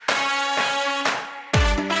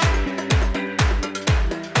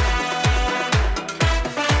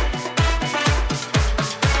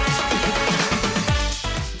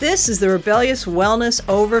This is the Rebellious Wellness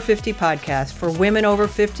Over 50 podcast for women over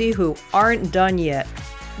 50 who aren't done yet.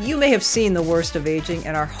 You may have seen the worst of aging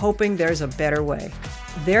and are hoping there's a better way.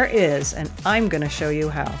 There is, and I'm going to show you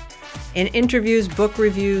how. In interviews, book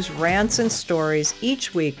reviews, rants, and stories,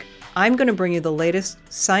 each week, I'm going to bring you the latest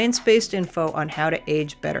science-based info on how to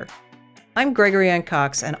age better. I'm Gregory Ann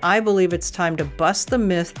Cox, and I believe it's time to bust the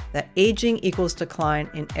myth that aging equals decline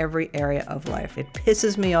in every area of life. It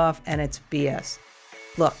pisses me off, and it's BS.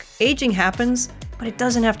 Look, aging happens, but it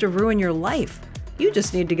doesn't have to ruin your life. You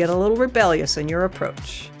just need to get a little rebellious in your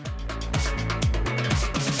approach.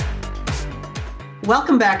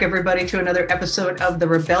 Welcome back, everybody, to another episode of the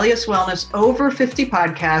Rebellious Wellness Over 50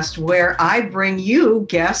 podcast, where I bring you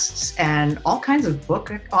guests and all kinds of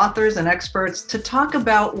book authors and experts to talk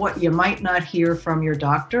about what you might not hear from your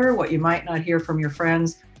doctor, what you might not hear from your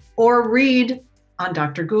friends, or read on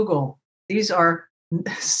Dr. Google. These are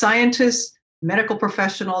scientists, medical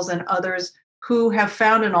professionals, and others who have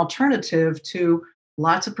found an alternative to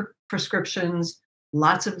lots of prescriptions,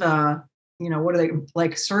 lots of what are they,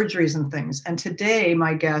 like surgeries and things. And today,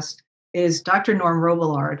 my guest is Dr. Norm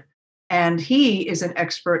Robillard, and he is an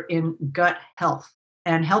expert in gut health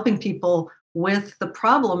and helping people with the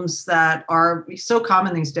problems that are so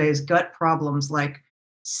common these days, gut problems like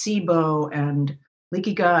SIBO and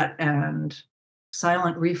leaky gut and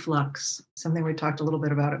silent reflux, something we talked a little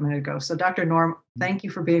bit about a minute ago. So Dr. Norm, thank you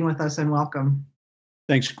for being with us and welcome.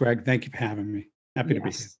 Thanks, Greg. Thank you for having me. Happy to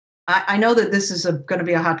be here. I know that this is going to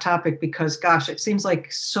be a hot topic because, gosh, it seems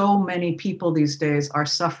like so many people these days are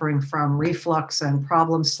suffering from reflux and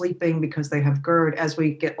problems sleeping because they have GERD as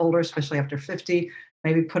we get older, especially after 50,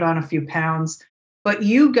 maybe put on a few pounds. But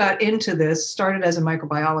you got into this, started as a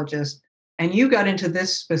microbiologist, and you got into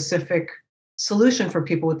this specific solution for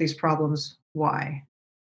people with these problems. Why?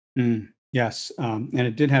 Yes, and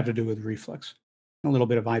it did have to do with reflux, a little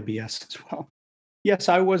bit of IBS as well. Yes,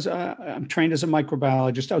 I'm trained as a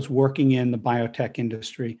microbiologist. I was working in the biotech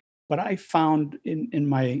industry, but I found in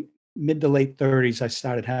my mid to late 30s, I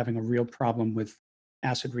started having a real problem with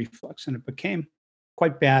acid reflux, and it became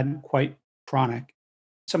quite bad and quite chronic.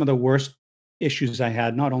 Some of the worst issues I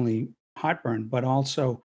had, not only heartburn, but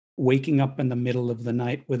also waking up in the middle of the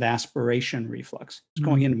night with aspiration reflux. It's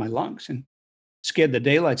going into my lungs and scared the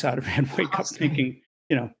daylights out of me. I'd wake up thinking,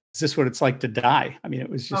 is this what it's like to die? I mean, it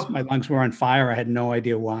was just my lungs were on fire. I had no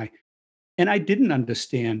idea why. And I didn't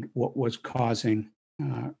understand what was causing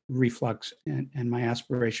reflux and my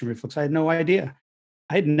aspiration reflux. I had no idea.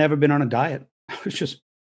 I had never been on a diet. I was just,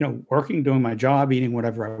 working, doing my job, eating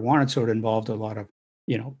whatever I wanted. So it involved a lot of,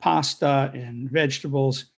 pasta and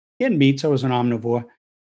vegetables and meats. I was an omnivore.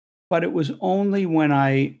 But it was only when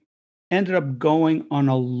I ended up going on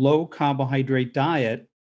a low carbohydrate diet,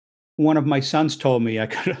 one of my sons told me I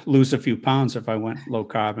could lose a few pounds if I went low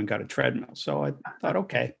carb and got a treadmill. So I thought,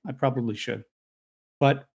 okay, I probably should.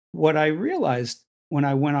 But what I realized when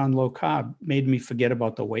I went on low carb made me forget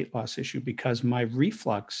about the weight loss issue because my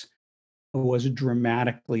reflux was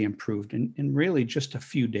dramatically improved in really just a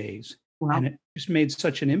few days. Wow. And it just made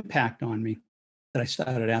such an impact on me that I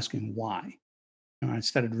started asking why. I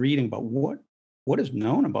started reading about what is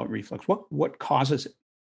known about reflux, what causes it.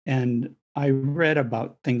 And I read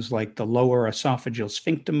about things like the lower esophageal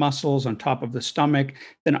sphincter muscles on top of the stomach.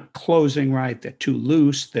 They're not closing right. They're too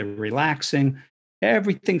loose. They're relaxing.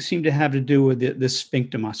 Everything seemed to have to do with this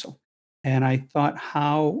sphincter muscle. And I thought,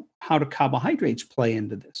 how do carbohydrates play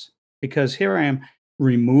into this? Because here I am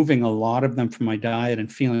removing a lot of them from my diet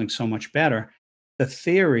and feeling so much better. The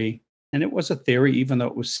theory, and it was a theory, even though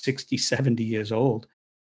it was 60, 70 years old,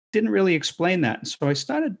 didn't really explain that. And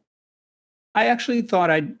so I actually thought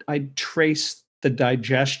I'd trace the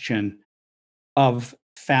digestion of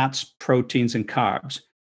fats, proteins, and carbs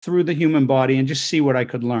through the human body and just see what I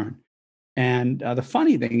could learn. And the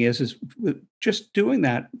funny thing is just doing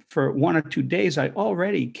that for 1 or 2 days, I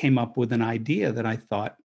already came up with an idea that I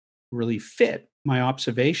thought really fit my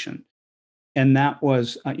observation. And that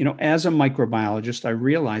was, as a microbiologist, I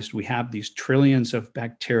realized we have these trillions of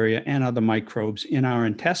bacteria and other microbes in our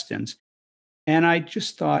intestines. And I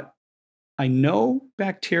just thought, I know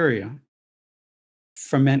bacteria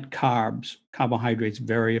ferment carbohydrates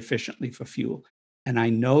very efficiently for fuel. And I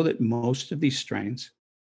know that most of these strains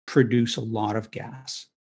produce a lot of gas,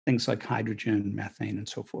 things like hydrogen, methane, and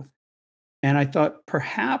so forth. And I thought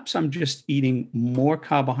perhaps I'm just eating more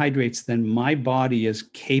carbohydrates than my body is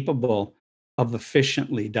capable of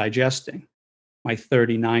efficiently digesting. My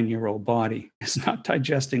 39-year-old body is not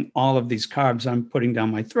digesting all of these carbs I'm putting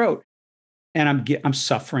down my throat. And I'm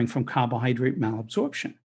suffering from carbohydrate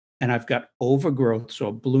malabsorption. and I've got overgrowths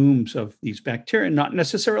or blooms of these bacteria, not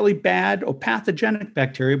necessarily bad or pathogenic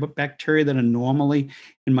bacteria, but bacteria that are normally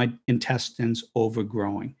in my intestines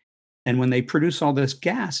overgrowing. And when they produce all this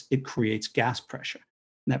gas, it creates gas pressure.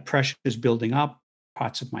 And that pressure is building up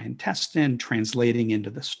parts of my intestine, translating into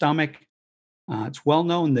the stomach. It's well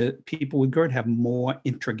known that people with GERD have more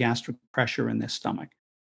intragastric pressure in their stomach.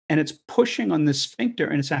 And it's pushing on this sphincter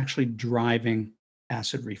and it's actually driving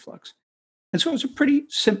acid reflux. And so it's a pretty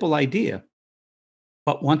simple idea.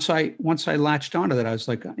 But once I latched onto that, I was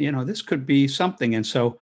like, this could be something. And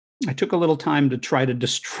so I took a little time to try to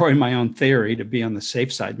destroy my own theory to be on the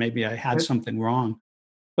safe side. Maybe I had something wrong.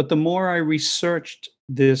 But the more I researched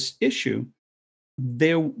this issue,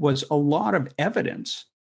 there was a lot of evidence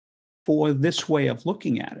for this way of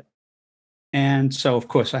looking at it. And so, of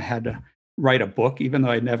course, I had to write a book, even though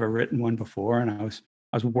I'd never written one before. And I was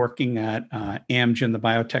working at Amgen, the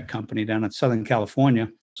biotech company down in Southern California.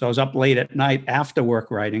 So I was up late at night after work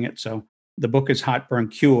writing it. So the book is Heartburn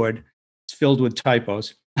Cured. It's filled with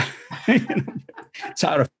typos. It's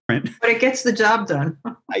out of print. But it gets the job done.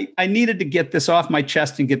 I needed to get this off my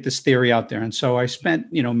chest and get this theory out there. And so I spent,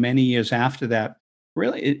 many years after that.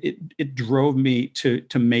 Really, it drove me to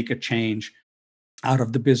make a change out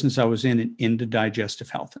of the business I was in and into digestive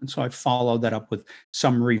health. And so I followed that up with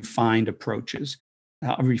some refined approaches.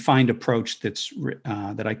 A refined approach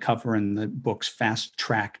that I cover in the book's Fast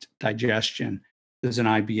Tracked Digestion. There's an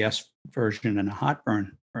IBS version and a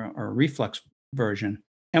heartburn or a reflux version.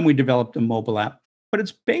 And we developed a mobile app. But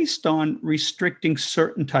it's based on restricting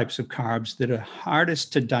certain types of carbs that are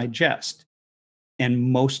hardest to digest and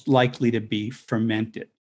most likely to be fermented.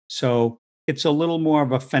 So it's a little more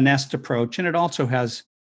of a finessed approach. And it also has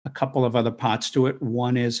a couple of other parts to it.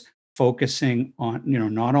 One is focusing on,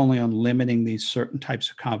 not only on limiting these certain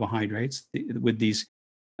types of carbohydrates with these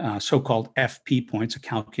so-called FP points, a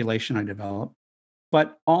calculation I developed,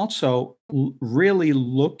 but also really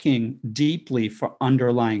looking deeply for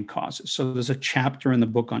underlying causes. So there's a chapter in the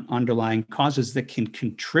book on underlying causes that can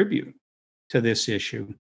contribute to this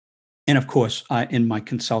issue. And of course, in my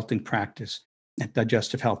consulting practice at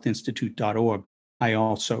digestivehealthinstitute.org, I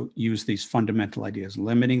also use these fundamental ideas,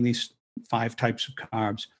 limiting these 5 types of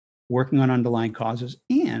carbs, working on underlying causes.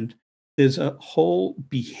 And there's a whole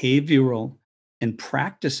behavioral and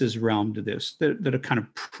practices realm to this that are kind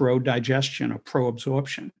of pro-digestion or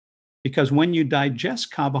pro-absorption. Because when you digest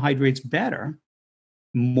carbohydrates better,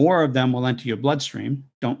 more of them will enter your bloodstream.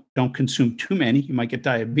 Don't consume too many, you might get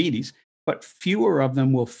diabetes, but fewer of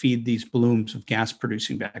them will feed these blooms of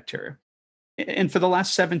gas-producing bacteria. And for the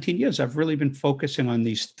last 17 years, I've really been focusing on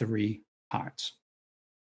these 3 parts.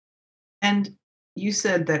 And you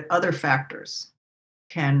said that other factors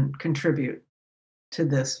can contribute to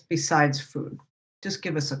this besides food. Just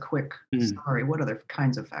give us a quick summary. What other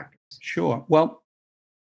kinds of factors? Sure. Well,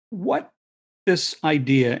 what this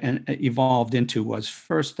idea evolved into was,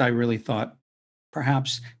 first, I really thought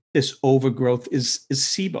perhaps this overgrowth is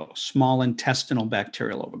SIBO, small intestinal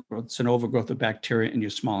bacterial overgrowth. It's an overgrowth of bacteria in your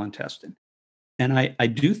small intestine. And I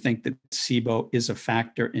do think that SIBO is a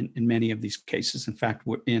factor in many of these cases. In fact,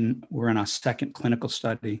 we're in our second clinical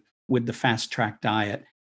study with the fast track diet.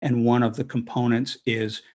 And one of the components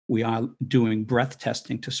is we are doing breath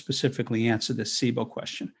testing to specifically answer the SIBO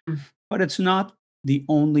question. But it's not the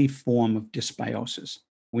only form of dysbiosis.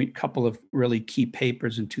 A couple of really key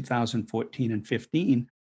papers in 2014 and 15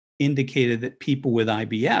 indicated that people with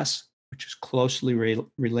IBS, which is closely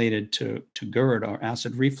related to GERD or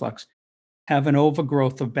acid reflux, have an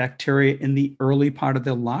overgrowth of bacteria in the early part of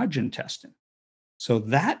the large intestine. So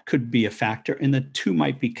that could be a factor, and the 2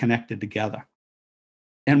 might be connected together.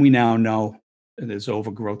 And we now know there's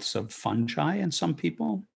overgrowths of fungi in some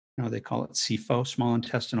people. They call it SIFO, small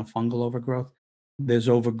intestinal fungal overgrowth. There's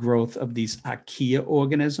overgrowth of these archaea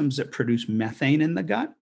organisms that produce methane in the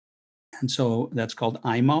gut. And so that's called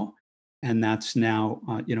IMO. And that's now,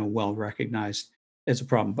 well recognized as a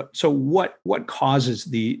problem. But so what causes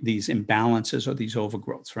these imbalances or these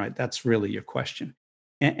overgrowths, right? That's really your question.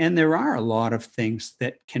 And there are a lot of things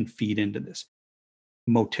that can feed into this.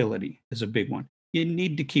 Motility is a big one. You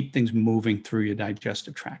need to keep things moving through your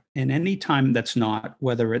digestive tract. And anytime that's not,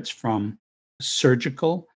 whether it's from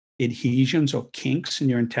surgical adhesions or kinks in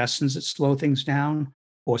your intestines that slow things down,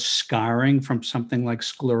 or scarring from something like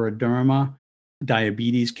scleroderma,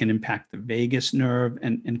 diabetes can impact the vagus nerve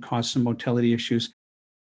and cause some motility issues.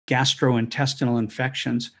 Gastrointestinal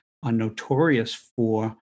infections are notorious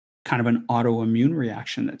for kind of an autoimmune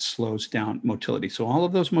reaction that slows down motility. So all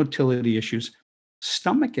of those motility issues.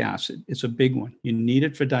 Stomach acid is a big one. You need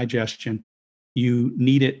it for digestion. You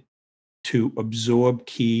need it to absorb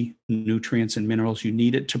key nutrients and minerals. You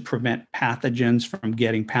need it to prevent pathogens from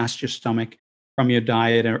getting past your stomach, from your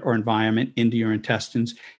diet or environment into your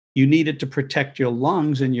intestines. You need it to protect your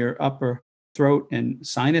lungs and your upper throat and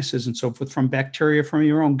sinuses and so forth from bacteria from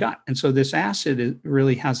your own gut. And so this acid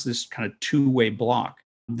really has this kind of two-way block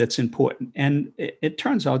that's important. And it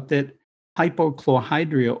turns out that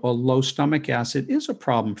hypochlorhydria or low stomach acid is a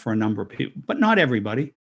problem for a number of people, but not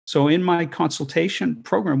everybody. So in my consultation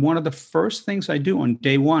program, one of the first things I do on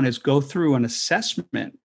day one is go through an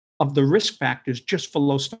assessment of the risk factors just for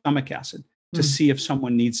low stomach acid to see if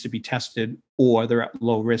someone needs to be tested or they're at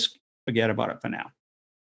low risk. Forget about it for now.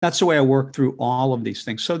 That's the way I work through all of these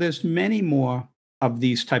things. So there's many more of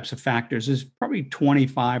these types of factors. There's probably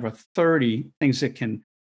 25 or 30 things that can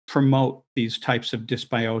promote these types of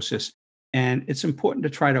dysbiosis. And it's important to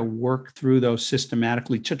try to work through those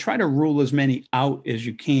systematically to try to rule as many out as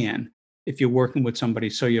you can if you're working with somebody.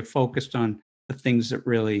 So you're focused on the things that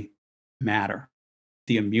really matter.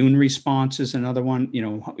 The immune response is another one,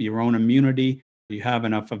 your own immunity. You have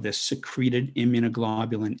enough of this secreted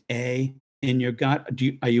immunoglobulin A in your gut.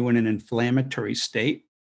 Are you in an inflammatory state,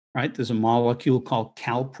 right? There's a molecule called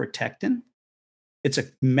calprotectin. It's a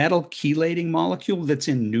metal chelating molecule that's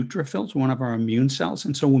in neutrophils, one of our immune cells.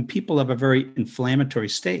 And so when people have a very inflammatory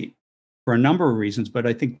state, for a number of reasons, but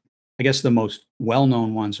I guess the most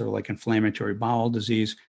well-known ones are like inflammatory bowel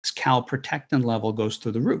disease, this calprotectin level goes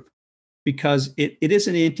through the roof because it is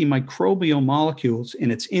an antimicrobial molecule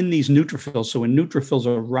and it's in these neutrophils. So when neutrophils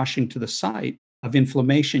are rushing to the site of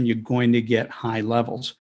inflammation, you're going to get high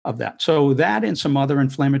levels of that. So that and some other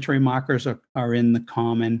inflammatory markers are in the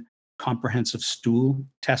common comprehensive stool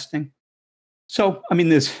testing. So, I mean,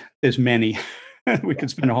 there's many. We could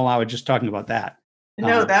spend a whole hour just talking about that.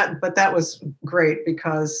 No, but that was great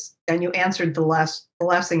because, and you answered the last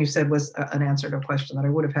thing you said was an answer to a question that I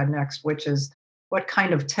would have had next, which is what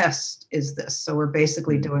kind of test is this? So we're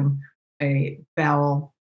basically doing a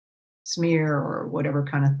bowel smear or whatever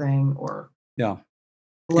kind of thing, or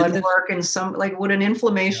blood work, and some like would an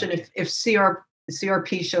inflammation if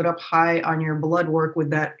CRP showed up high on your blood work,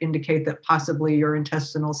 would that indicate that possibly your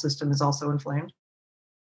intestinal system is also inflamed?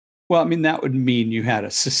 Well, I mean, that would mean you had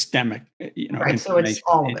a systemic, right. So it's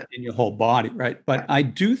all of it in your whole body, right? But I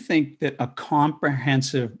do think that a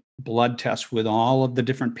comprehensive blood test with all of the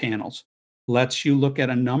different panels lets you look at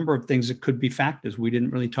a number of things that could be factors. We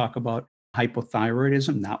didn't really talk about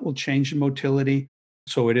hypothyroidism. That will change your motility.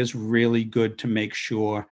 So it is really good to make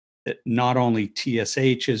sure that not only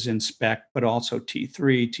TSH is in spec, but also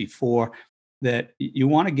T3, T4, that you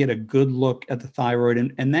want to get a good look at the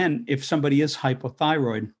thyroid. And then if somebody is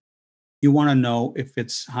hypothyroid, you want to know if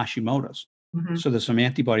it's Hashimoto's. So there's some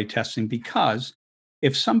antibody testing because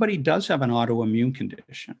if somebody does have an autoimmune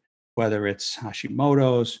condition, whether it's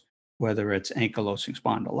Hashimoto's, whether it's ankylosing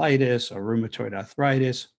spondylitis or rheumatoid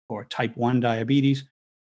arthritis or type 1 diabetes,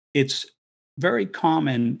 it's very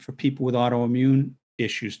common for people with autoimmune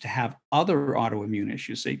issues to have other autoimmune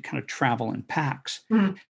issues. They kind of travel in packs.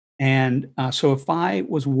 And so if I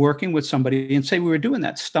was working with somebody and say we were doing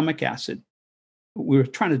that stomach acid, we were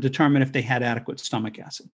trying to determine if they had adequate stomach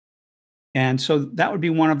acid. And so that would be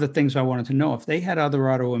one of the things I wanted to know. If they had other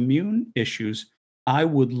autoimmune issues, I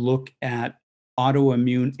would look at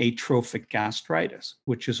autoimmune atrophic gastritis,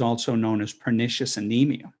 which is also known as pernicious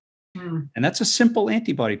anemia. And that's a simple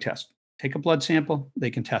antibody test. Take a blood sample,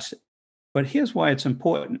 they can test it. But here's why it's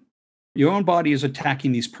important. Your own body is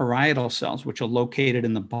attacking these parietal cells, which are located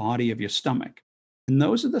in the body of your stomach. And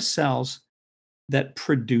those are the cells that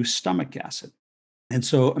produce stomach acid. And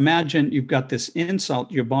so imagine you've got this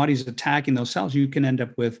insult, your body's attacking those cells. You can end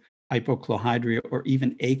up with hypochlorhydria or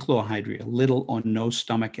even achlorhydria, little or no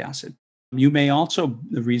stomach acid. You may also,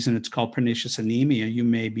 the reason it's called pernicious anemia, you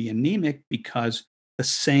may be anemic because the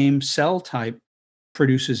same cell type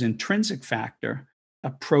produces intrinsic factor, a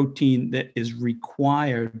protein that is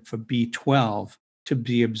required for B12 to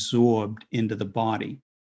be absorbed into the body.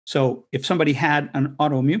 So if somebody had an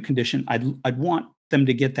autoimmune condition, I'd want them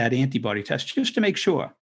to get that antibody test just to make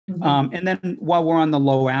sure. And then while we're on the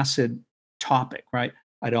low acid topic, right,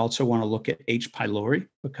 I'd also want to look at H. pylori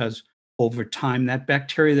because over time, that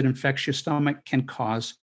bacteria that infects your stomach can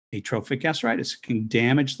cause atrophic gastritis. It can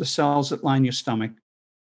damage the cells that line your stomach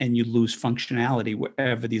and you lose functionality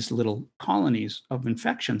wherever these little colonies of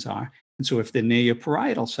infections are. And so if they're near your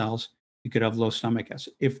parietal cells, you could have low stomach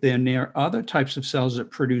acid. If they're near other types of cells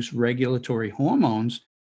that produce regulatory hormones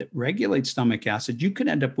that regulate stomach acid, you could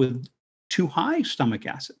end up with too high stomach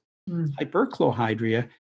acid, hyperchlorhydria,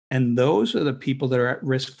 and those are the people that are at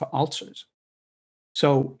risk for ulcers.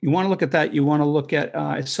 So you want to look at that. You want to look at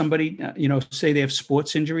if somebody, say they have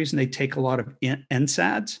sports injuries and they take a lot of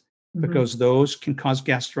NSAIDs Mhm. because those can cause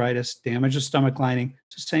gastritis, damage the stomach lining.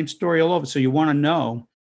 It's the same story all over. So you want to know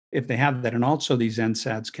if they have that. And also these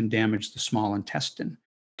NSAIDs can damage the small intestine,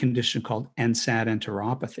 condition called NSAID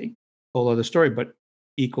enteropathy. Whole other story, but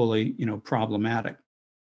equally, problematic.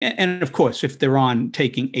 And of course, if they're on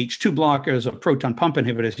taking H2 blockers or proton pump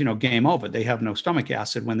inhibitors, game over. They have no stomach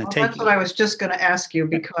acid when they're Well, that's taking what I it. was just going to ask you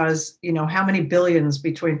because, how many billions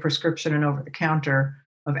between prescription and over the counter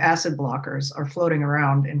of acid blockers are floating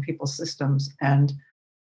around in people's systems. And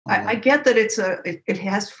A I lot. get that it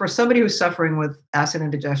has, for somebody who's suffering with acid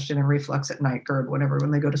indigestion and reflux at night, GERD, whatever,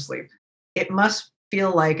 when they go to sleep, it must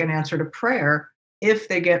feel like an answer to prayer if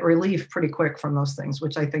they get relief pretty quick from those things,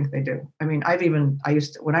 which I think they do. I mean, I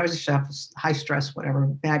used to, when I was a chef, high stress, whatever,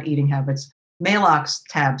 bad eating habits, Maalox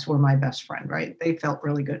tabs were my best friend, right? They felt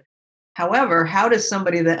really good. However, how does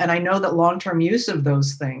somebody that, and I know that long term use of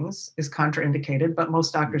those things is contraindicated, but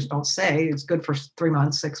most doctors don't say it's good for 3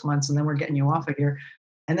 months, 6 months, and then we're getting you off of here.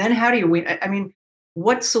 And then how do you wean? I mean,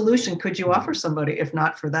 what solution could you offer somebody if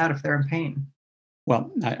not for that, if they're in pain?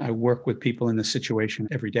 Well, I work with people in this situation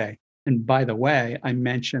every day. And by the way, I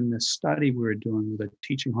mentioned this study we were doing with a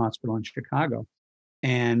teaching hospital in Chicago,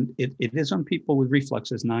 and it is on people with reflux.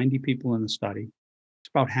 There's 90 people in the study. It's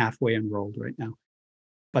about halfway enrolled right now.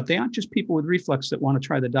 But they aren't just people with reflux that want to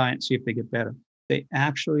try the diet and see if they get better. They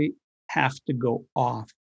actually have to go off.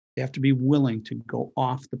 They have to be willing to go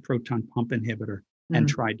off the proton pump inhibitor and Mm.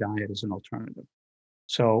 try diet as an alternative.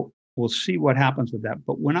 So we'll see what happens with that.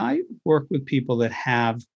 But when I work with people that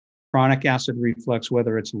have chronic acid reflux,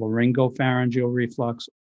 whether it's laryngopharyngeal reflux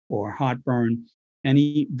or heartburn,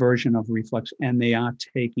 any version of reflux, and they are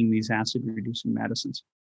taking these acid reducing medicines.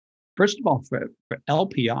 First of all, for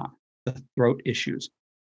LPR, the throat issues,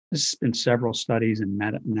 there's been several studies and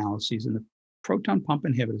meta-analyses, and the proton pump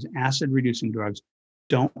inhibitors, acid reducing drugs,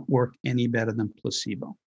 don't work any better than placebo.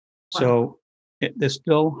 Wow. So they're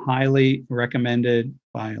still highly recommended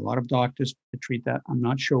by a lot of doctors to treat that. I'm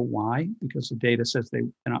not sure why, because the data says they're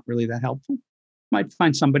not really that helpful. Might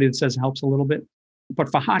find somebody that says it helps a little bit. But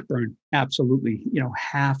for heartburn, absolutely,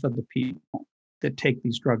 half of the people that take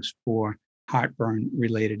these drugs for heartburn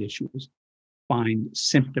related issues find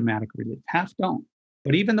symptomatic relief. Half don't.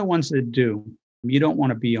 But even the ones that do, you don't want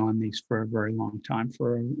to be on these for a very long time.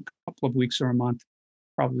 For a couple of weeks or a month,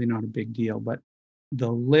 probably not a big deal. But the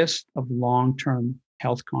list of long-term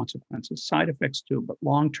health consequences, side effects too, but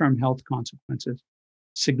long-term health consequences,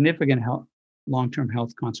 significant health, long-term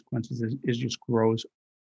health consequences is just grows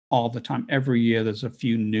all the time. Every year, there's a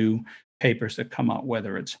few new papers that come out,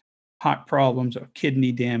 whether it's heart problems or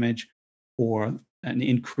kidney damage or an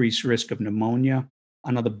increased risk of pneumonia.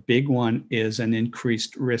 Another big one is an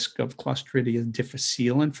increased risk of Clostridium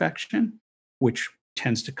difficile infection, which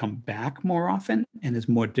tends to come back more often and is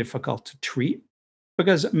more difficult to treat.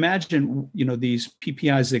 Because imagine, these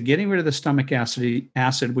PPIs, they're getting rid of the stomach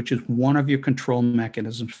acid, which is one of your control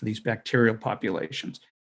mechanisms for these bacterial populations.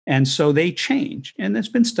 And so they change. And there's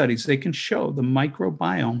been studies, they can show the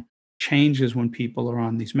microbiome changes when people are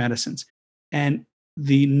on these medicines. And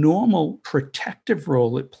the normal protective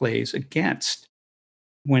role it plays against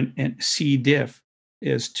when C. diff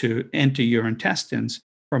is to enter your intestines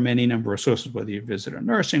from any number of sources, whether you visit a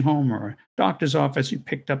nursing home or a doctor's office, you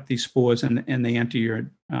picked up these spores and they enter your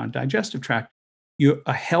digestive tract.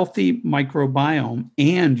 A healthy microbiome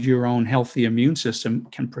and your own healthy immune system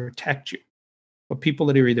can protect you. But people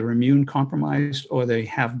that are either immune compromised or they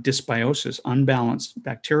have dysbiosis, unbalanced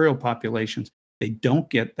bacterial populations, they don't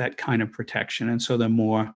get that kind of protection. And so they're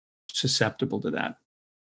more susceptible to that.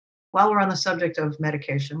 While we're on the subject of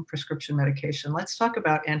medication, prescription medication, let's talk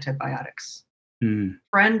about antibiotics. Mm,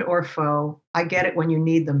 Friend or foe, I get it when you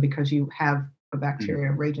need them because you have a mm,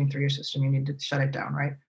 bacteria raging through your system, you need to shut it down,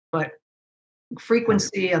 right? But right.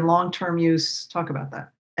 frequency and long-term use, talk about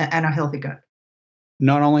that, and a healthy gut.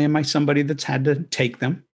 Not only am I somebody that's had to take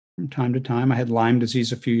them from time to time, I had Lyme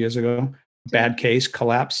disease a few years ago, bad case,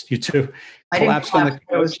 collapsed. You too, I didn't collapsed on collapse, the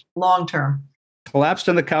but it was couch, long-term. collapsed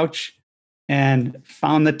on the couch, and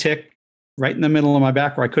found the tick right in the middle of my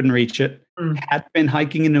back where I couldn't reach it. Mm. Had been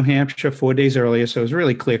hiking in New Hampshire 4 days earlier, so it was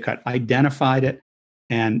really clear cut. Identified it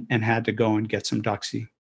and had to go and get some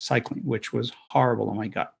doxycycline, which was horrible on my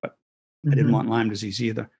gut, but I didn't Mhm. want Lyme disease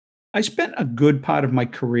either. I spent a good part of my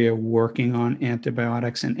career working on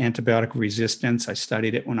antibiotics and antibiotic resistance. I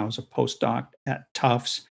studied it when I was a postdoc at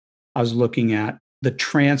Tufts. I was looking at the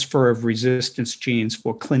transfer of resistance genes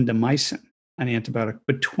for clindamycin, an antibiotic,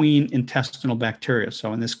 between intestinal bacteria.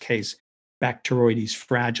 So in this case, Bacteroides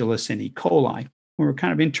fragilis and E. coli. We were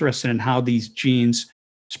kind of interested in how these genes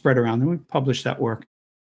spread around. And we published that work.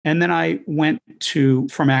 And then I went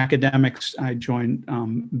from academics, I joined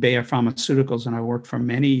Bayer Pharmaceuticals, and I worked for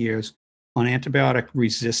many years on antibiotic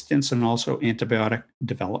resistance and also antibiotic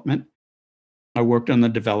development. I worked on the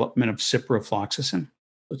development of ciprofloxacin.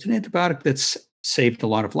 It's an antibiotic that's saved a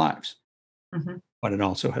lot of lives, but it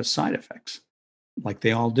also has side effects, like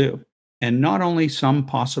they all do. And not only some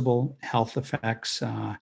possible health effects,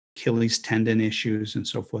 Achilles tendon issues and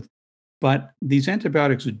so forth, but these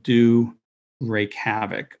antibiotics do wreak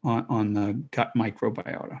havoc on the gut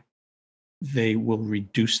microbiota. They will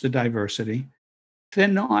reduce the diversity. They're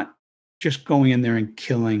not just going in there and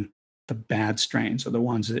killing the bad strains or the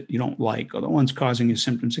ones that you don't like or the ones causing you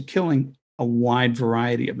symptoms. They're killing a wide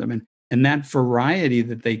variety of them. And that variety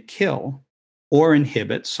that they kill or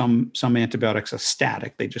inhibit, some antibiotics are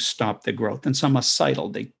static, they just stop the growth, and some are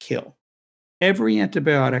cytal, they kill. Every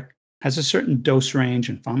antibiotic has a certain dose range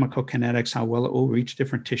and pharmacokinetics, how well it will reach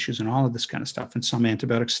different tissues and all of this kind of stuff. And some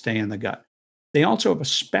antibiotics stay in the gut. They also have a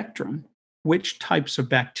spectrum. Which types of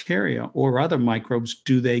bacteria or other microbes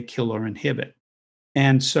do they kill or inhibit?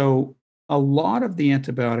 And so a lot of the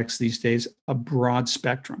antibiotics these days are broad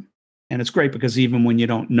spectrum. And it's great because even when you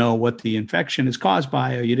don't know what the infection is caused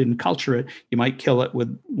by or you didn't culture it, you might kill it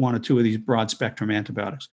with one or two of these broad spectrum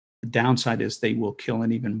antibiotics. The downside is they will kill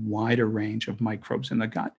an even wider range of microbes in the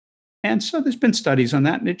gut. And so there's been studies on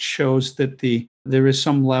that, and it shows that there is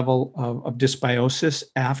some level of dysbiosis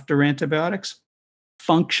after antibiotics.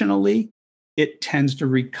 Functionally, it tends to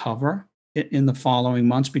recover in the following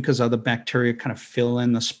months because other bacteria kind of fill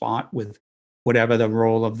in the spot with whatever the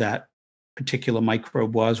role of that particular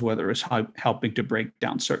microbe was, whether it's helping to break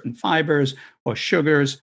down certain fibers or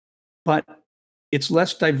sugars. But it's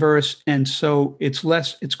less diverse, and so it's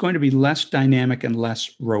going to be less dynamic and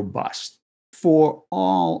less robust for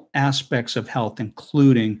all aspects of health,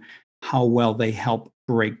 including how well they help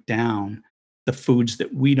break down the foods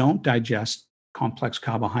that we don't digest, complex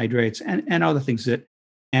carbohydrates, and other things that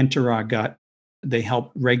enter our gut. They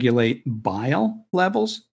help regulate bile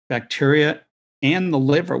levels. Bacteria and the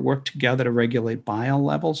liver work together to regulate bile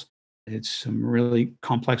levels. It's some really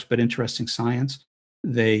complex but interesting science.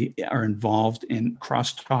 They are involved in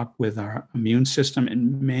crosstalk with our immune system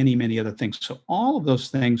and many, many other things. So all of those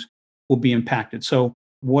things will be impacted. So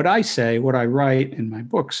what I say, what I write in my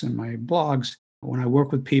books and my blogs, when I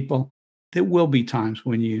work with people, there will be times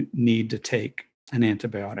when you need to take an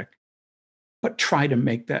antibiotic, but try to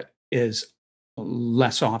make that as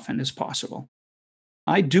less often as possible.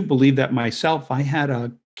 I do believe that myself. I had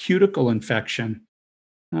a cuticle infection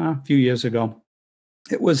a few years ago.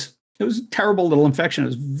 It was a terrible little infection. It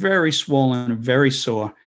was very swollen and very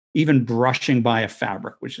sore, even brushing by a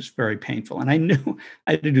fabric, which is very painful. And I knew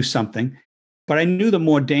I had to do something, but I knew the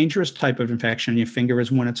more dangerous type of infection in your finger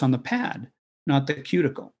is when it's on the pad, not the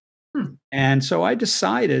cuticle. And so I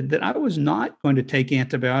decided that I was not going to take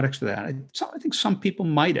antibiotics for that. I think some people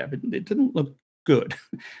might have. It didn't look good.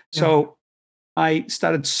 So I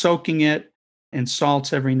started soaking it in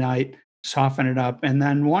salts every night, soften it up. And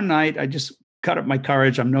then one night I just cut up my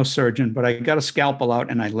courage. I'm no surgeon, but I got a scalpel out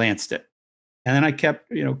and I lanced it. And then I kept,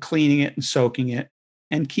 cleaning it and soaking it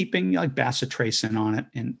and keeping like bacitracin on it.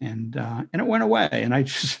 And it went away. And I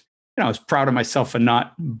just, I was proud of myself for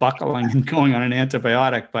not buckling and going on an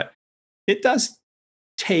antibiotic, but it does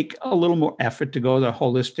take a little more effort to go the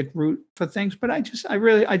holistic route for things. But I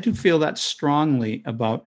do feel that strongly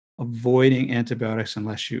about avoiding antibiotics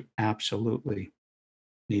unless you absolutely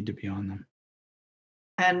need to be on them.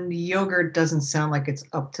 And yogurt doesn't sound like it's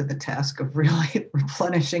up to the task of really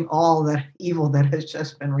replenishing all that evil that has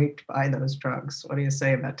just been reaped by those drugs. What do you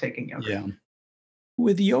say about taking yogurt? Yeah.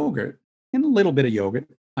 With yogurt and a little bit of yogurt,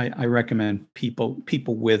 I recommend people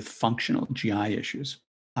with functional GI issues,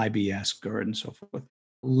 IBS, GERD, and so forth,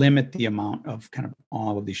 limit the amount of kind of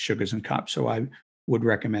all of these sugars and carbs. So I would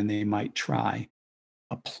recommend they might try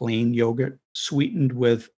a plain yogurt sweetened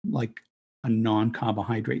with like a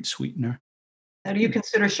non-carbohydrate sweetener. Now, do you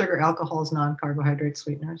consider sugar alcohols non-carbohydrate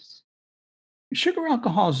sweeteners? Sugar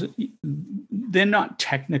alcohols, they're not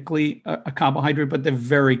technically a carbohydrate, but they're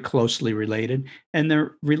very closely related. And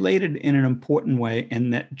they're related in an important way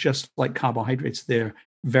in that just like carbohydrates, they're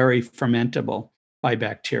very fermentable by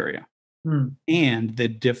bacteria. And they're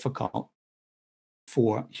difficult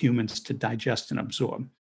for humans to digest and absorb.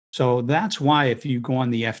 So that's why if you go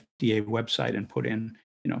on the FDA website and put in,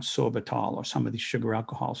 sorbitol or some of these sugar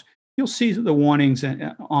alcohols, you'll see the warnings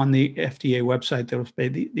on the FDA website that will say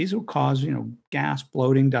these will cause, gas,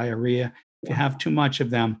 bloating, diarrhea. If you have too much of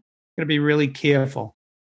them, you're going to be really careful.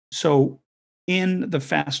 So in the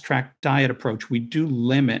fast track diet approach, we do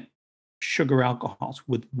limit sugar alcohols,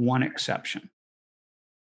 with one exception.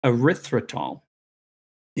 Erythritol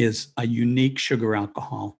is a unique sugar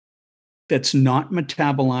alcohol that's not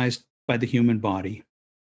metabolized by the human body.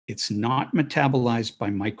 It's not metabolized by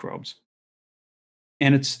microbes.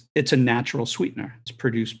 And it's a natural sweetener. It's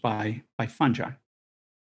produced by fungi.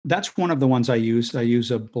 That's one of the ones I use. I use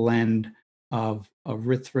a blend of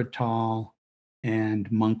erythritol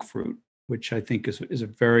and monk fruit, which I think is a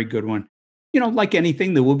very good one. Like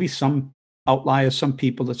anything, there will be some outliers, some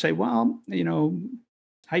people that say, well,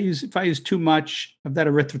 if I use too much of that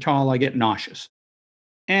erythritol, I get nauseous.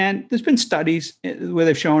 And there's been studies where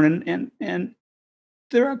they've shown, and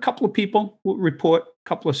there are a couple of people who report a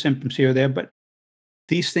couple of symptoms here or there, but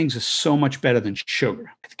these things are so much better than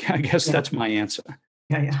sugar. I guess that's my answer.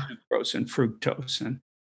 Yeah. Sucrose and fructose. And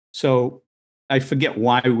so I forget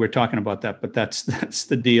why we were talking about that, but that's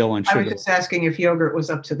the deal on sugar. I was just asking if yogurt was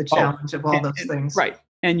up to the challenge of all those things. Right.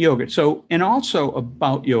 And yogurt. So, and also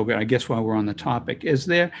about yogurt, I guess while we're on the topic, is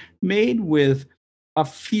they're made with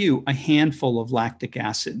a handful of lactic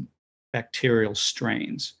acid bacterial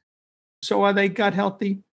strains. So are they gut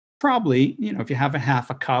healthy? Probably, if you have a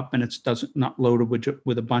half a cup and it's not loaded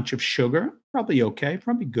with a bunch of sugar, probably okay,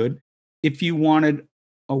 probably good. If you wanted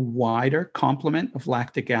a wider complement of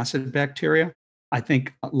lactic acid bacteria, I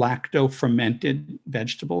think lacto-fermented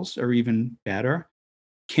vegetables are even better.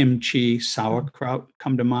 Kimchi, sauerkraut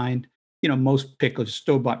come to mind. Most pickles,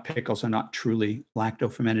 store-bought pickles, are not truly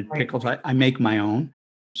lacto-fermented pickles. I make my own,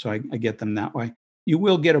 so I get them that way. You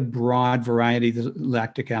will get a broad variety of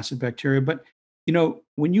lactic acid bacteria, but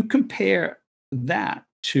when you compare that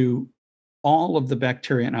to all of the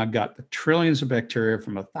bacteria in our gut, the trillions of bacteria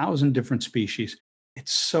from 1,000 different species,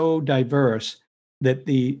 it's so diverse that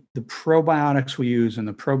the probiotics we use and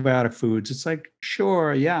the probiotic foods, it's like,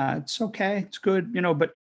 sure, yeah, it's okay, it's good,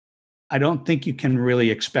 but I don't think you can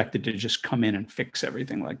really expect it to just come in and fix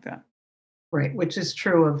everything like that. Right, which is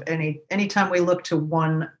true of anytime we look to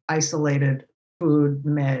one isolated food,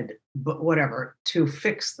 med, but whatever, to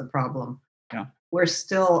fix the problem. Yeah. We're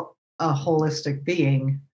still a holistic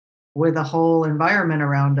being with a whole environment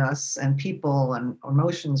around us and people and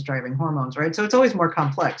emotions driving hormones, right? So it's always more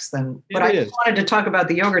complex than, but I just wanted to talk about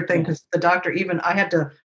the yogurt thing because the doctor,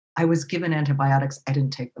 I was given antibiotics. I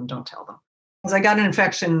didn't take them. Don't tell them. Because I got an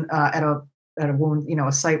infection at a wound,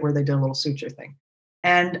 a site where they did a little suture thing.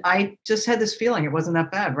 And I just had this feeling it wasn't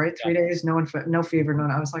that bad, right? 3 days, no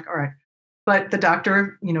fever, I was like, all right. But the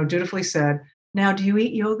doctor, dutifully said, now, do you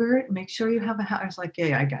eat yogurt? Make sure you have I was like,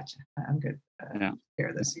 yeah, I got you. I'm good.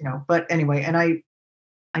 Hear this, But anyway, and I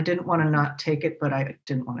didn't want to not take it, but I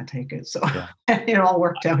didn't want to take it. So it all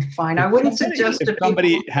worked out fine. I wouldn't suggest if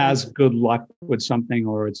somebody has good luck with something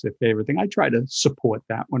or it's their favorite thing, I try to support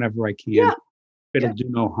that whenever I can. Yeah. It'll do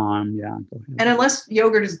no harm. Yeah. Go ahead. And unless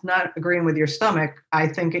yogurt is not agreeing with your stomach, I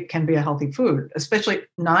think it can be a healthy food, especially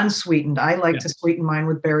non-sweetened. I like to sweeten mine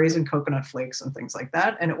with berries and coconut flakes and things like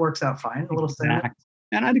that. And it works out fine. A little cinnamon.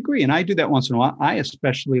 And I'd agree. And I do that once in a while. I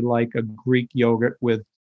especially like a Greek yogurt with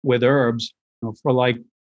herbs, for like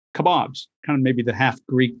kebabs, kind of maybe the half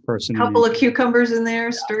Greek person. A couple of cucumbers in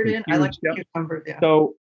there stirred in. I like cucumbers. Yeah.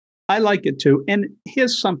 So I like it too. And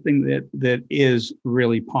here's something that is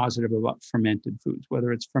really positive about fermented foods,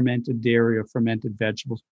 whether it's fermented dairy or fermented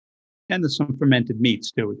vegetables. And there's some fermented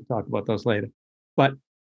meats too. We can talk about those later. But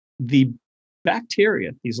the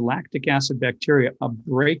bacteria, these lactic acid bacteria, are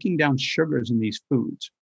breaking down sugars in these foods.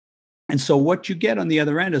 And so what you get on the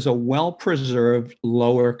other end is a well-preserved,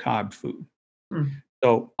 lower carb food.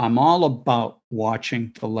 So I'm all about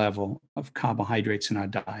watching the level of carbohydrates in our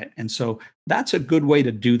diet. And so that's a good way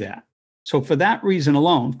to do that. So for that reason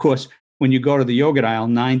alone, of course, when you go to the yogurt aisle,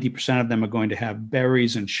 90% of them are going to have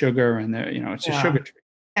berries and sugar, and it's a sugar treat.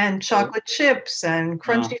 And chocolate chips and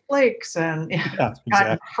crunchy flakes and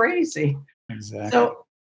gotten crazy. Exactly. So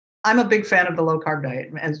I'm a big fan of the low carb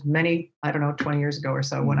diet, as many, 20 years ago or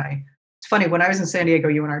so. It's funny, when I was in San Diego,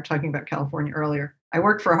 you and I were talking about California earlier, I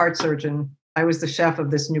worked for a heart surgeon. I was the chef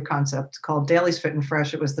of this new concept called Daly's Fit and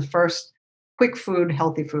Fresh. It was the first quick food,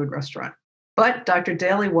 healthy food restaurant. But Dr.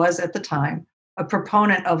 Daly was at the time a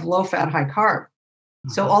proponent of low fat, high carb.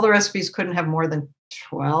 So all the recipes couldn't have more than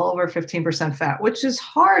 12 or 15% fat, which is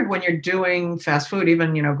hard when you're doing fast food,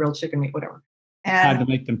 even, grilled chicken meat, whatever. And hard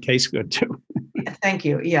to make them taste good too. Thank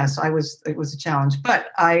you. Yes, it was a challenge, but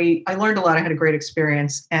I learned a lot. I had a great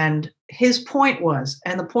experience. And his point was,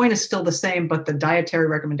 and the point is still the same, but the dietary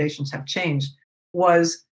recommendations have changed,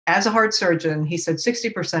 was as a heart surgeon, he said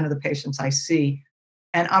 60% of the patients I see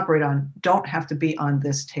and operate on don't have to be on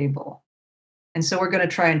this table. And so we're going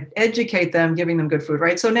to try and educate them, giving them good food,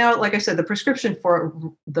 right? So now, like I said, the prescription for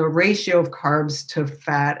the ratio of carbs to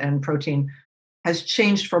fat and protein has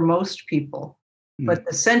changed for most people, but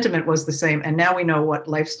the sentiment was the same. And now we know what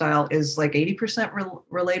lifestyle is like 80%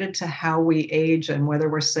 related to how we age and whether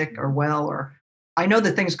we're sick or well, or I know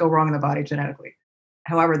that things go wrong in the body genetically.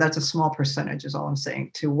 However, that's a small percentage, is all I'm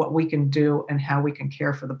saying, to what we can do and how we can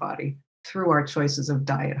care for the body through our choices of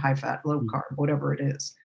diet, high fat, low carb, whatever it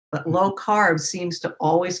is. But low carb seems to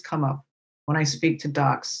always come up when I speak to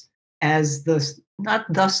docs as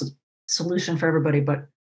not the solution for everybody, but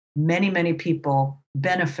many people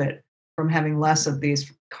benefit from having less of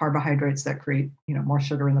these carbohydrates that create, more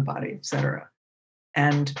sugar in the body, et cetera.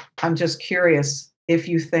 And I'm just curious if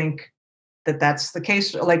you think that that's the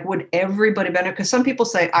case. Like, would everybody benefit? Because some people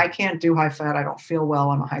say, I can't do high fat. I don't feel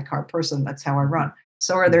well. I'm a high carb person. That's how I run.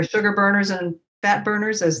 So are there sugar burners and fat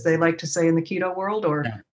burners, as they like to say in the keto world? Or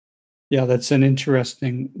Yeah, that's an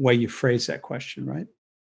interesting way you phrase that question, right?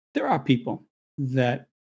 There are people that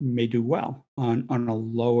may do well on a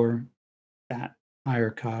lower fat,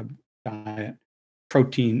 higher carb diet.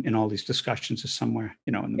 Protein in all these discussions is somewhere,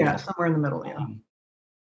 in the middle. Somewhere in the middle. Yeah.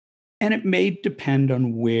 And it may depend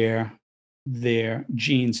on where their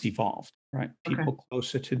genes evolved, right? People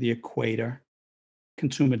closer to the equator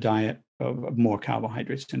consume a diet of more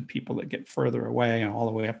carbohydrates than people that get further away, and all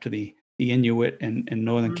the way up to the Inuit in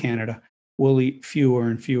northern Canada will eat fewer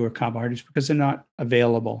and fewer carbohydrates because they're not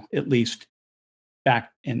available, at least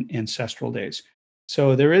back in ancestral days.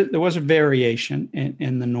 So there was a variation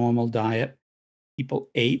in the normal diet people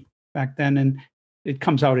ate back then, and it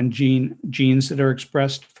comes out in genes that are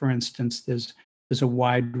expressed. For instance, there's a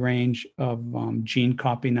wide range of gene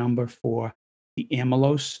copy number for the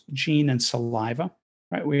amylose gene in saliva.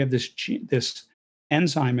 Right, we have this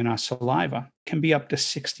enzyme in our saliva can be up to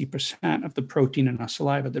 60% of the protein in our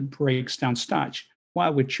saliva that breaks down starch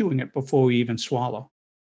while we're chewing it before we even swallow.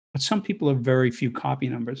 But some people have very few copy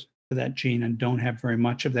numbers for that gene and don't have very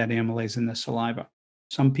much of that amylase in their saliva.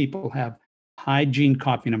 Some people have high gene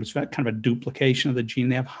copy numbers, kind of a duplication of the gene.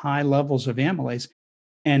 They have high levels of amylase.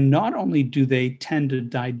 And not only do they tend to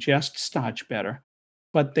digest starch better,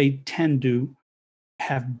 but they tend to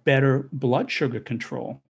have better blood sugar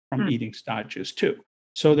control from eating starches too.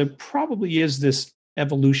 So there probably is this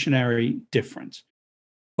evolutionary difference.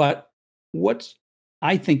 But what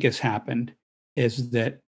I think has happened is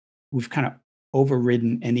that we've kind of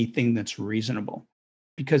overridden anything that's reasonable.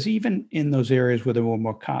 Because even in those areas where there were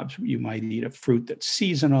more carbs, you might eat a fruit that's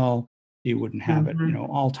seasonal. You wouldn't have it,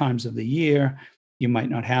 all times of the year. You might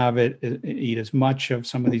not have it, eat as much of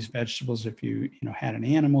some of these vegetables if you had an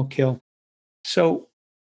animal kill. So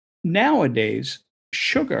nowadays,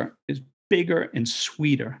 sugar is bigger and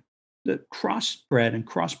sweeter. The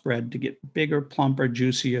crossbred to get bigger, plumper,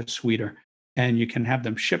 juicier, sweeter. And you can have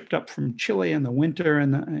them shipped up from Chile in the winter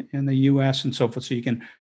in the US and so forth. So you can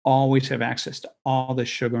always have access to all this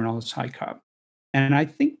sugar and all this high carb. And I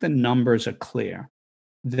think the numbers are clear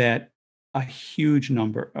that a huge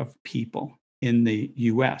number of people in the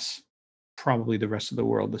US, probably the rest of the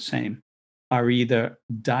world the same, are either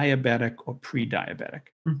diabetic or pre-diabetic.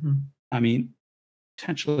 I mean,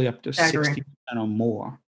 potentially up to 60% or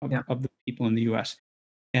more of the people in the US.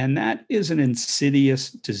 And that is an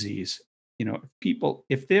insidious disease. People,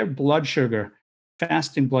 if their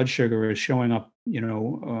fasting blood sugar is showing up,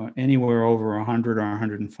 anywhere over 100 or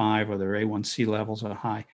 105, or their A1C levels are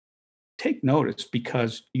high, take notice,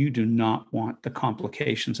 because you do not want the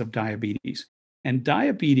complications of diabetes. And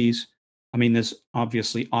diabetes, I mean, there's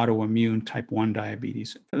obviously autoimmune type 1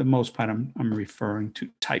 diabetes. For the most part, I'm referring to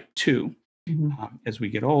type 2. As we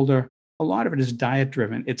get older, a lot of it is diet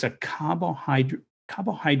driven. It's a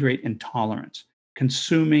carbohydrate intolerance,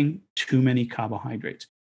 consuming too many carbohydrates.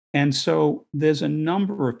 And so there's a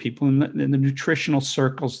number of people in the nutritional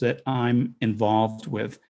circles that I'm involved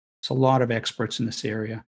with. It's a lot of experts in this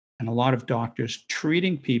area and a lot of doctors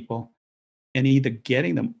treating people and either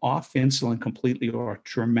getting them off insulin completely or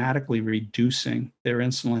dramatically reducing their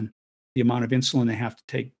insulin, the amount of insulin they have to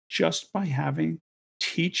take, just by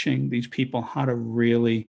teaching these people how to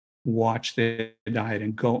really watch their diet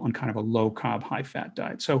and go on kind of a low carb, high fat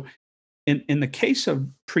diet. So in the case of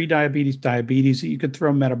pre-diabetes, diabetes, you could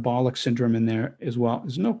throw metabolic syndrome in there as well.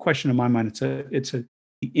 There's no question in my mind. It's the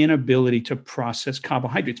inability to process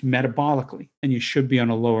carbohydrates metabolically, and you should be on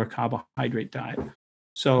a lower carbohydrate diet.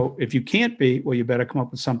 So if you can't be, well, you better come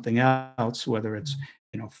up with something else, whether it's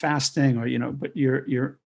fasting or but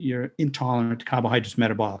you're intolerant to carbohydrates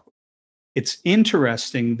metabolically. It's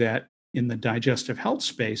interesting that in the digestive health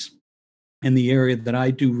space, in the area that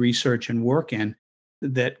I do research and work in,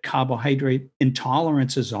 that carbohydrate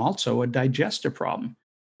intolerance is also a digestive problem.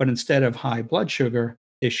 But instead of high blood sugar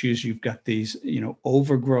issues, you've got these,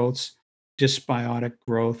 overgrowths, dysbiotic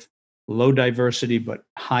growth, low diversity, but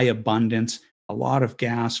high abundance, a lot of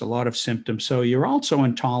gas, a lot of symptoms. So you're also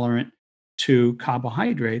intolerant to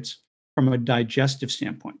carbohydrates from a digestive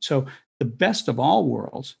standpoint. So the best of all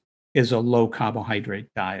worlds is a low carbohydrate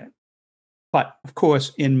diet. But of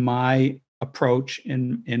course, in my approach,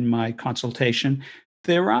 in my consultation,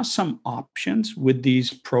 there are some options with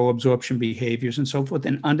these pro-absorption behaviors and so forth,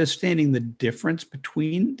 and understanding the difference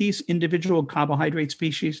between these individual carbohydrate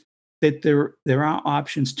species, that there are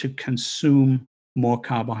options to consume more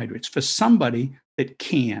carbohydrates for somebody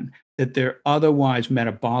that they're otherwise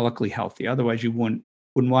metabolically healthy. Otherwise, you wouldn't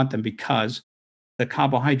want them, because the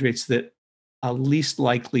carbohydrates that are least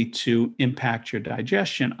likely to impact your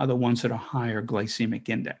digestion are the ones that are higher glycemic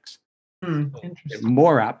index. They're Interesting.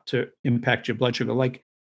 more apt to impact your blood sugar, like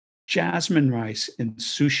jasmine rice and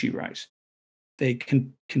sushi rice. They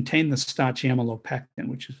can contain the starch amylopectin,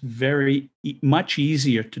 which is much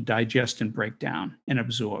easier to digest and break down and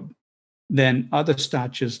absorb than other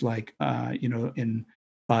starches like, in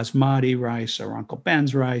basmati rice or Uncle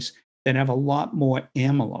Ben's rice, that have a lot more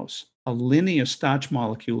amylose, a linear starch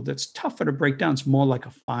molecule that's tougher to break down. It's more like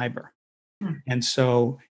a fiber. And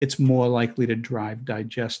so it's more likely to drive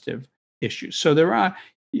digestive issues. So there are,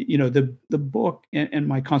 the book and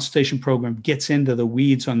my consultation program gets into the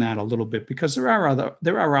weeds on that a little bit, because there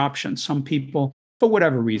are options. Some people, for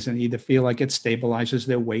whatever reason, either feel like it stabilizes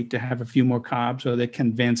their weight to have a few more carbs, or they're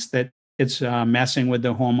convinced that it's messing with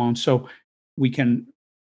their hormones. So we can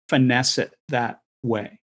finesse it that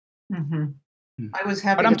way. I was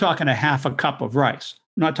happy. But I'm talking a half a cup of rice.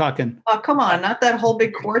 I'm not talking. Oh, come on. Not that whole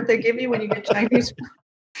big quart they give you when you get Chinese.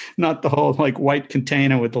 Not the whole white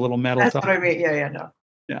container with the little metal That's top. what I mean. Yeah, no.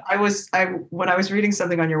 Yeah. When I was reading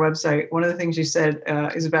something on your website, one of the things you said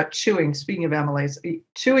is about chewing. Speaking of amylase,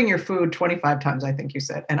 chewing your food 25 times, I think you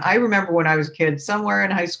said. And I remember when I was a kid, somewhere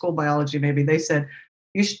in high school biology, maybe they said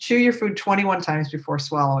you should chew your food 21 times before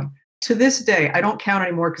swallowing. To this day, I don't count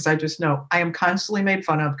anymore, because I just know I am constantly made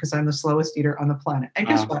fun of because I'm the slowest eater on the planet. And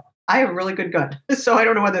guess what? I have a really good gut. So I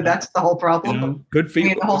don't know whether that's the whole problem. Good for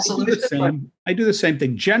you. The whole solution. I do the same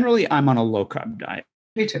thing. Generally, I'm on a low carb diet.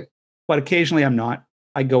 Me too. But occasionally I'm not.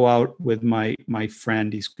 I go out with my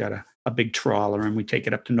friend. He's got a big trawler, and we take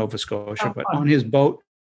it up to Nova Scotia. But on his boat,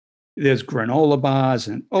 there's granola bars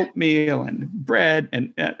and oatmeal and bread,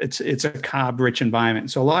 and it's a carb-rich environment.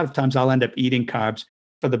 So a lot of times I'll end up eating carbs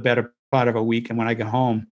for the better part of a week. And when I get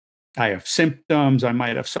home, I have symptoms. I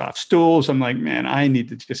might have soft stools. I'm like, man, I need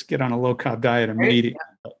to just get on a low-carb diet immediately.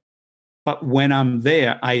 Right. But when I'm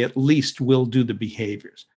there, I at least will do the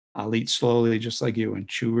behaviors. I'll eat slowly, just like you, and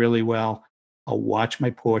chew really well. I'll watch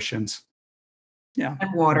my portions. Yeah.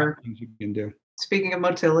 And water. Things you can do. Speaking of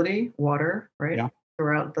motility, water, right? Yeah.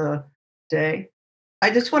 Throughout the day.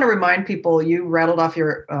 I just want to remind people, you rattled off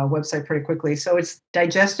your website pretty quickly. So it's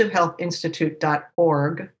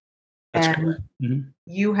digestivehealthinstitute.org. That's and correct.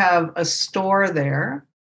 You have a store there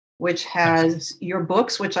which has your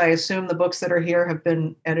books, which I assume the books that are here have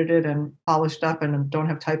been edited and polished up and don't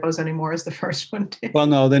have typos anymore, as the first one did. Well,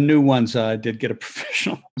 no, the new ones did get a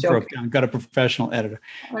professional, got a professional editor.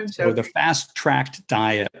 So the Fast Tracked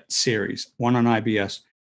Diet series, one on IBS,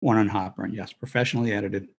 one on Heartburn. Yes, professionally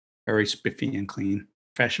edited, very spiffy and clean,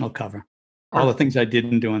 professional cover. All the things I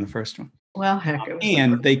didn't do in the first one. Well, heck.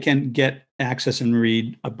 And they can get access and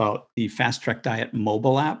read about the Fast Track Diet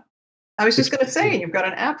mobile app. I was just going to say, you've got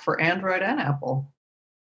an app for Android and Apple.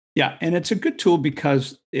 Yeah, and it's a good tool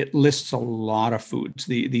because it lists a lot of foods.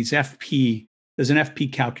 There's an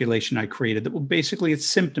FP calculation I created that will basically, it's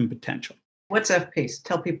symptom potential. What's FP?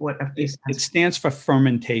 Tell people what FP stands for. It stands for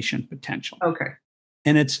fermentation potential. Okay.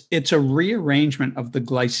 And it's a rearrangement of the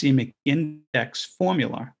glycemic index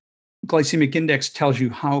formula. Glycemic index tells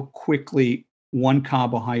you how quickly one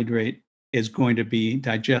carbohydrate is going to be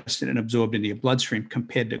digested and absorbed into your bloodstream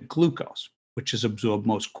compared to glucose, which is absorbed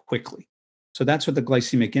most quickly. So that's what the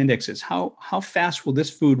glycemic index is. How fast will this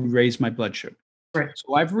food raise my blood sugar? Right.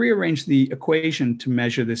 So I've rearranged the equation to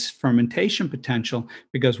measure this fermentation potential,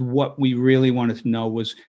 because what we really wanted to know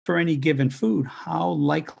was, for any given food, how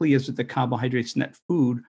likely is it the carbohydrates in that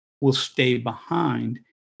food will stay behind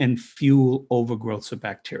and fuel overgrowths of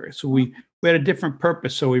bacteria? So we had a different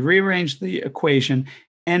purpose. So we rearranged the equation.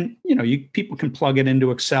 And people can plug it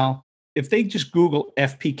into Excel. If they just Google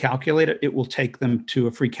FP calculator, it will take them to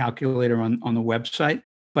a free calculator on the website.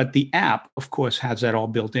 But the app, of course, has that all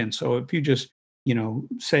built in. So if you just,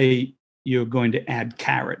 say you're going to add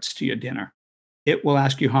carrots to your dinner, it will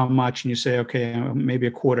ask you how much, and you say, okay, maybe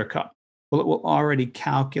a quarter cup. Well, it will already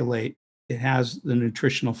calculate. It has the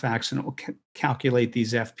nutritional facts and it will calculate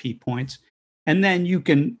these FP points. And then you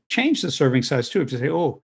can change the serving size too. If you say,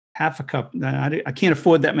 oh, half a cup, I can't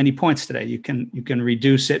afford that many points today. You can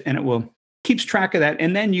reduce it and it will keeps track of that.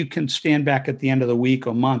 And then you can stand back at the end of the week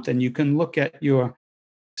or month and you can look at your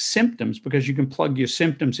symptoms because you can plug your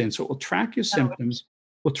symptoms in. So it will track your symptoms,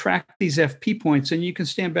 will track these FP points, and you can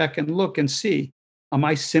stand back and look and see, are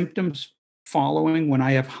my symptoms following when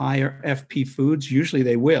I have higher FP foods? Usually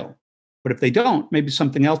they will. But if they don't, maybe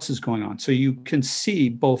something else is going on. So you can see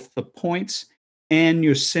both the points and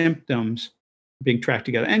your symptoms being tracked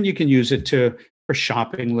together. And you can use it for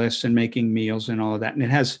shopping lists and making meals and all of that. And it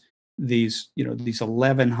has these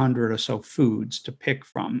 1,100 or so foods to pick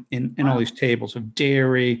from in all these tables of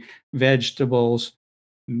dairy, vegetables,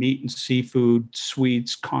 meat and seafood,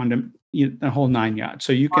 sweets, condiment, the whole 9 yards.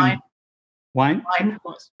 So you can wine.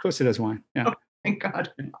 Of course it has wine. Yeah. Oh, thank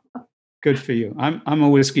God. Good for you. I'm a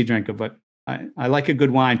whiskey drinker, but I like a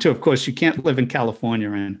good wine too. Of course, you can't live in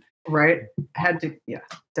California and right. Had to, yeah,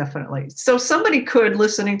 definitely. So somebody could,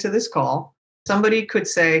 listening to this call, somebody could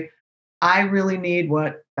say, I really need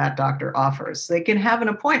what that doctor offers. They can have an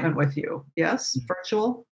appointment with you. Yes,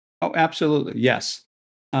 virtual. Oh, absolutely. Yes.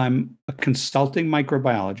 I'm a consulting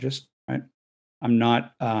microbiologist, right? I'm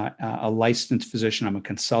not a licensed physician. I'm a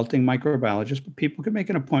consulting microbiologist, but people can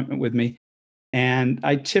make an appointment with me. And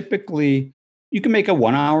you can make a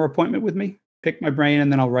 1-hour appointment with me, pick my brain,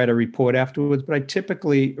 and then I'll write a report afterwards. But I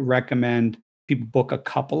typically recommend people book a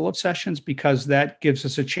couple of sessions because that gives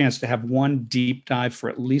us a chance to have one deep dive for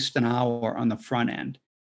at least an hour on the front end.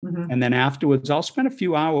 Mm-hmm. And then afterwards, I'll spend a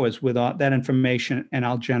few hours with that information and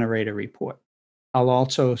I'll generate a report. I'll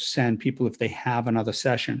also send people, if they have another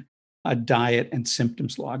session, a diet and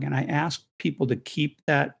symptoms log. And I ask people to keep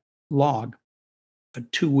that log for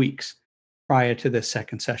 2 weeks prior to the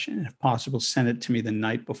second session. And if possible, send it to me the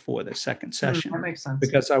night before the second session. That makes sense.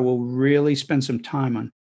 Because I will really spend some time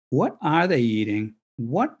on what are they eating?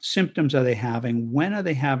 What symptoms are they having? When are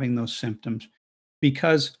they having those symptoms?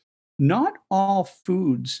 Because not all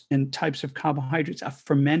foods and types of carbohydrates are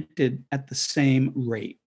fermented at the same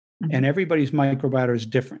rate. Mm-hmm. And everybody's microbiota is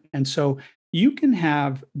different. And so you can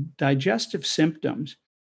have digestive symptoms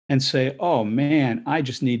and say, oh man, I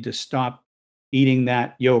just need to stop eating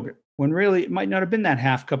that yogurt. When really it might not have been that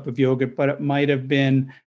half cup of yogurt, but it might have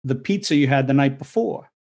been the pizza you had the night before.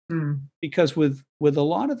 Because with a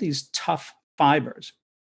lot of these tough fibers,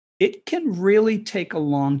 it can really take a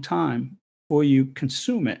long time before you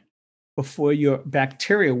consume it, before your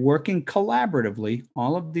bacteria working collaboratively,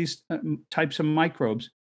 all of these types of microbes,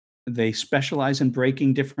 they specialize in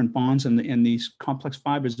breaking different bonds in these complex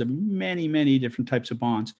fibers of many, many different types of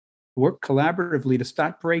bonds, work collaboratively to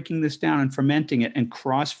start breaking this down and fermenting it and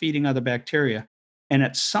cross-feeding other bacteria. And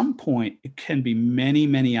at some point, it can be many,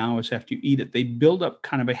 many hours after you eat it. They build up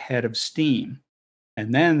kind of a head of steam.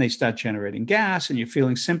 And then they start generating gas and you're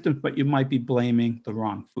feeling symptoms, but you might be blaming the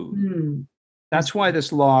wrong food. That's why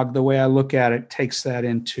this log, the way I look at it, takes that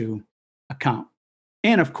into account.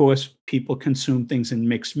 And of course, people consume things in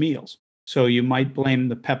mixed meals. So you might blame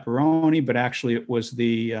the pepperoni, but actually it was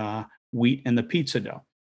the wheat and the pizza dough.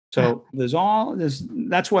 So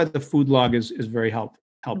that's why the food log is very helpful.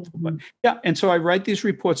 Mm-hmm. But yeah, and so I write these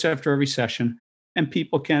reports after every session, and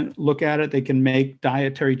people can look at it. They can make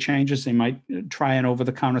dietary changes. They might try an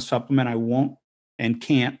over-the-counter supplement. I won't and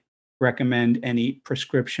can't recommend any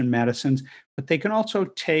prescription medicines, but they can also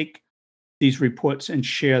take these reports and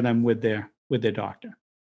share them with their doctor.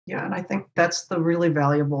 Yeah, and I think that's the really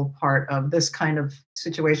valuable part of this kind of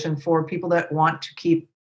situation for people that want to keep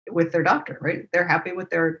with their doctor, right? They're happy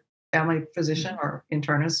with their family physician or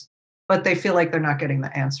internist, but they feel like they're not getting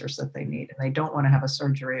the answers that they need, and they don't want to have a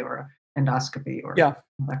surgery or an endoscopy or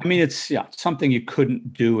I mean, it's something you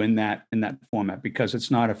couldn't do in that format because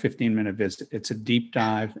it's not a 15-minute visit. It's a deep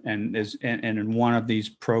dive, and in one of these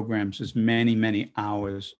programs, is many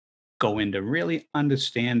hours go into really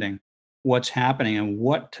understanding what's happening and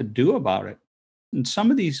what to do about it. And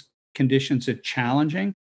some of these conditions are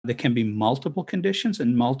challenging. There can be multiple conditions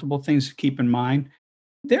and multiple things to keep in mind.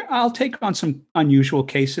 I'll take on some unusual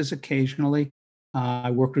cases occasionally.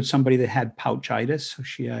 I worked with somebody that had pouchitis. So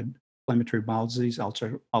she had inflammatory bowel disease,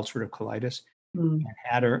 ulcerative colitis, and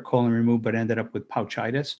had her colon removed, but ended up with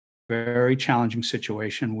pouchitis. Very challenging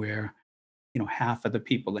situation where, half of the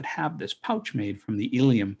people that have this pouch made from the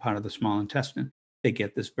ileum, part of the small intestine, they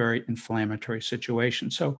get this very inflammatory situation.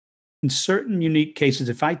 So in certain unique cases,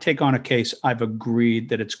 if I take on a case, I've agreed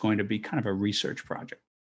that it's going to be kind of a research project.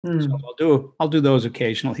 So I'll do those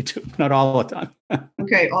occasionally too, not all the time.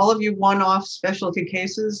 Okay, all of you one-off specialty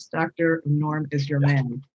cases, Dr. Norm is your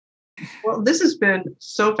man. Well, this has been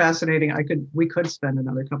so fascinating. We could spend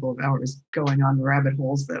another couple of hours going on rabbit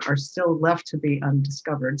holes that are still left to be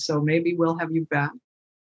undiscovered. So maybe we'll have you back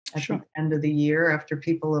at Sure. the end of the year after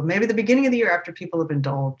maybe the beginning of the year after people have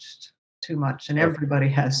indulged too much and everybody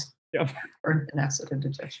has Yep. an acid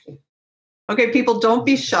indigestion. Okay, people, don't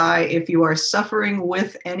be shy if you are suffering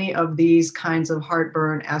with any of these kinds of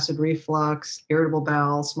heartburn, acid reflux, irritable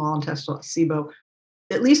bowel, small intestinal SIBO.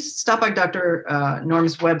 At least stop by Dr.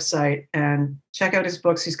 Norm's website and check out his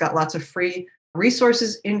books. He's got lots of free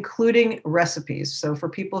resources, including recipes. So for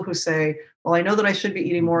people who say, well, I know that I should be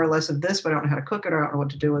eating more or less of this, but I don't know how to cook it or I don't know what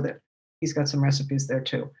to do with it, he's got some recipes there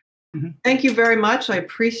too. Mm-hmm. Thank you very much. I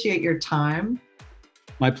appreciate your time.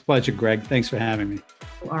 My pleasure, Greg. Thanks for having me.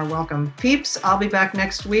 You are welcome. Peeps, I'll be back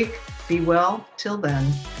next week. Be well. Till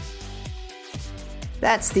then.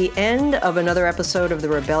 That's the end of another episode of the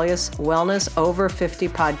Rebellious Wellness Over 50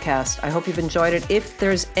 podcast. I hope you've enjoyed it. If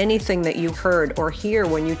there's anything that you heard or hear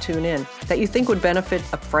when you tune in that you think would benefit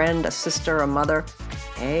a friend, a sister, a mother,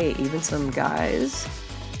 hey, even some guys,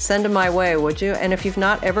 send them my way, would you? And if you've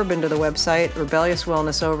not ever been to the website,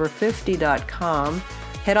 rebelliouswellnessover50.com,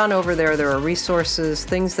 head on over there. There are resources,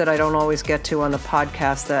 things that I don't always get to on the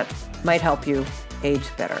podcast that might help you age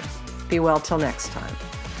better. Be well till next time.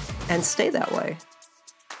 And stay that way.